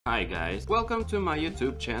Hi guys, welcome to my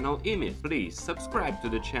YouTube channel Imis. Please subscribe to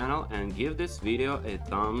the channel and give this video a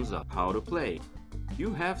thumbs up. How to play.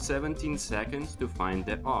 You have 17 seconds to find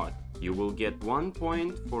the odd. You will get 1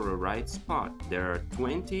 point for a right spot. There are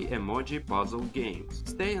 20 emoji puzzle games.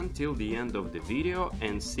 Stay until the end of the video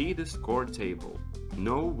and see the score table.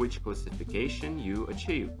 Know which classification you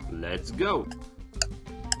achieved. Let's go!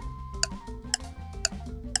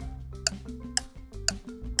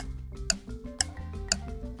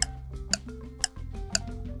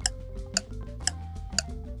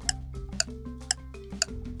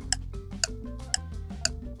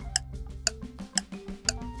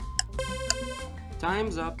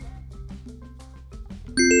 Time's up.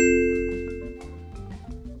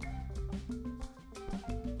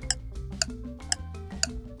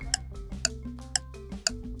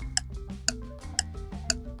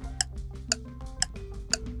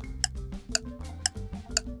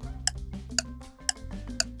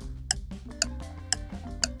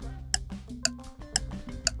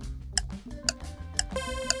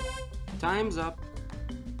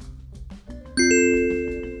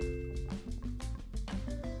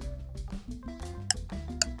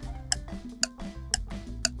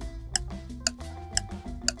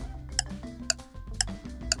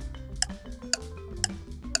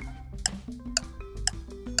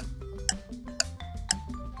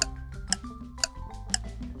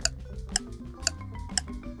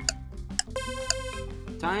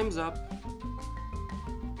 Time's up.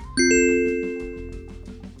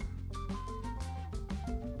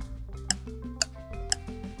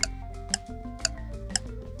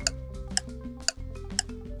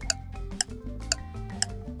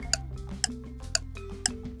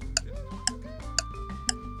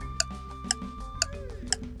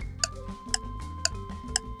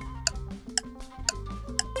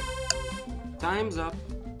 Time's up.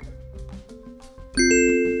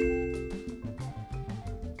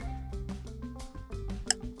 Time's up.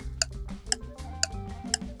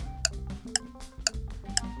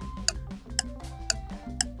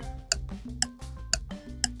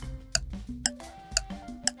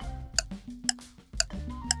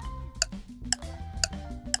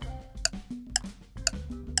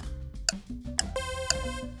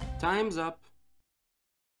 Time's up.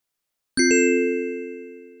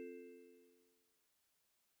 Time's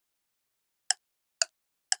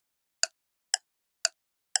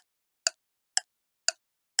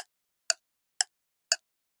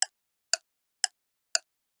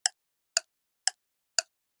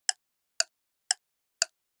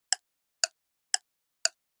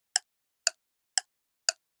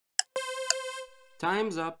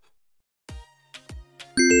up.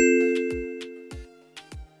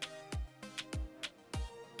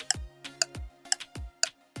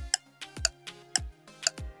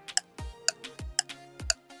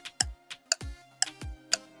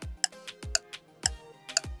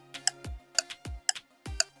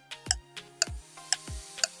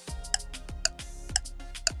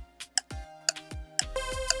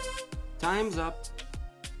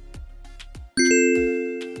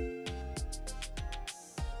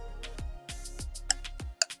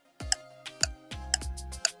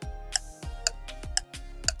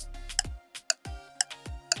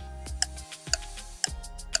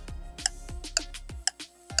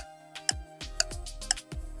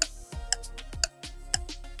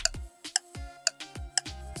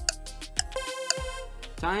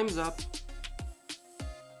 Time's up.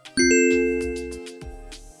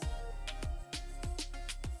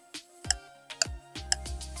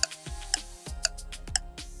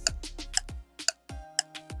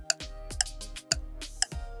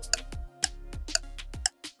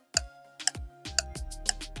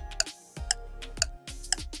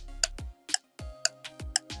 Time's up.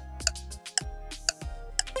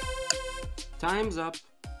 Time's up.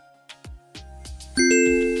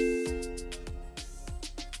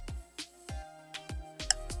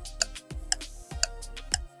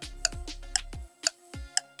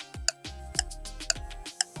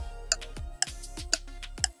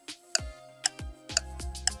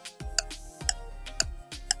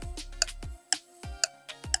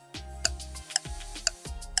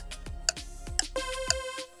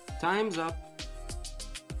 Time's up.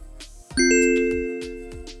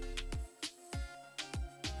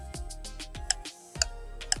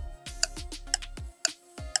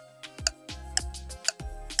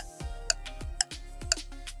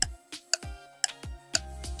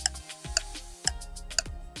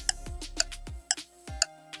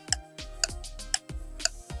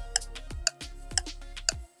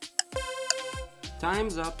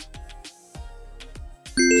 Time's up.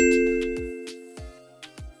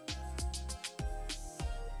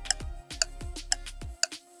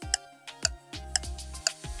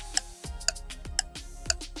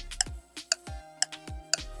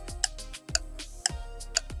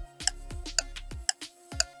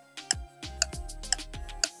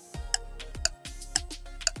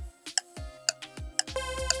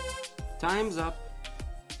 Time's up.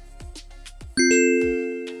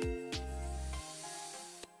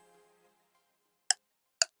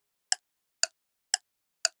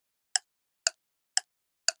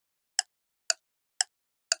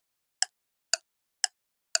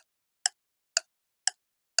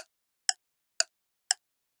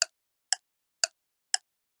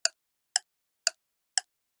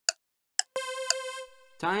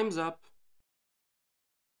 Time's up.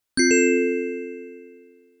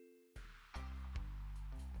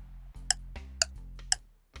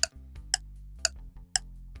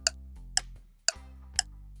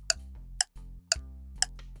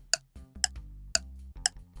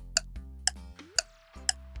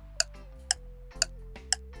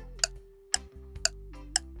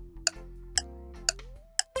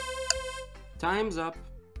 Time's up.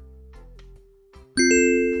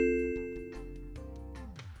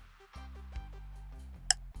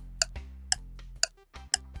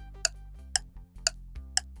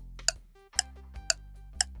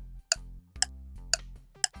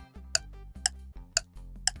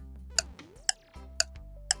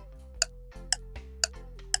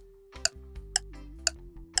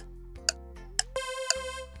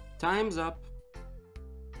 Time's up.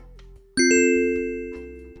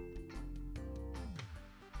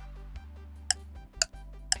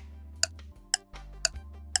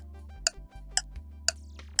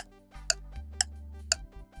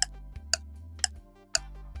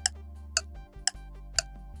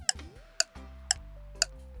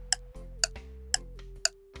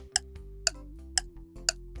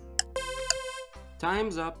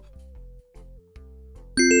 Time's up.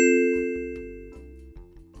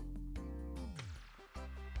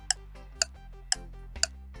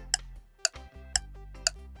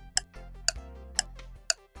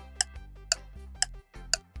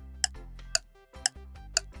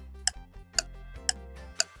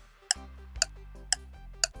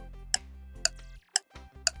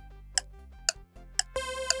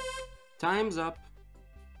 Time's up.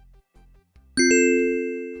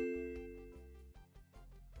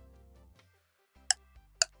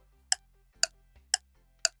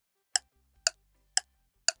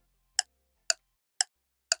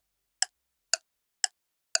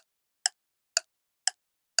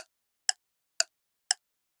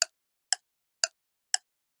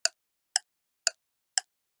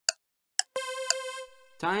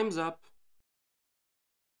 Time's up.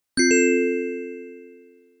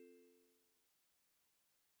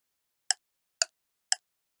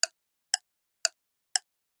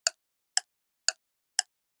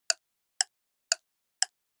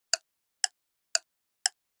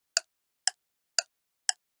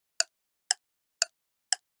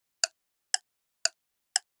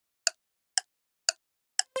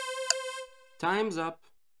 Time's up.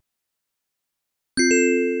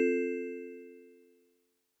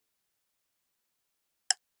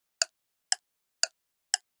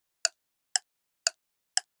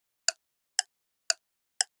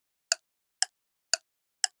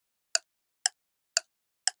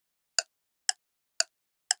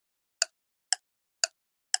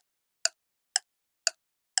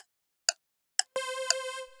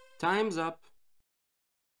 Time's up.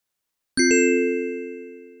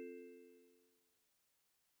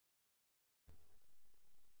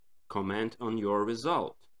 Comment on your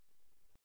result.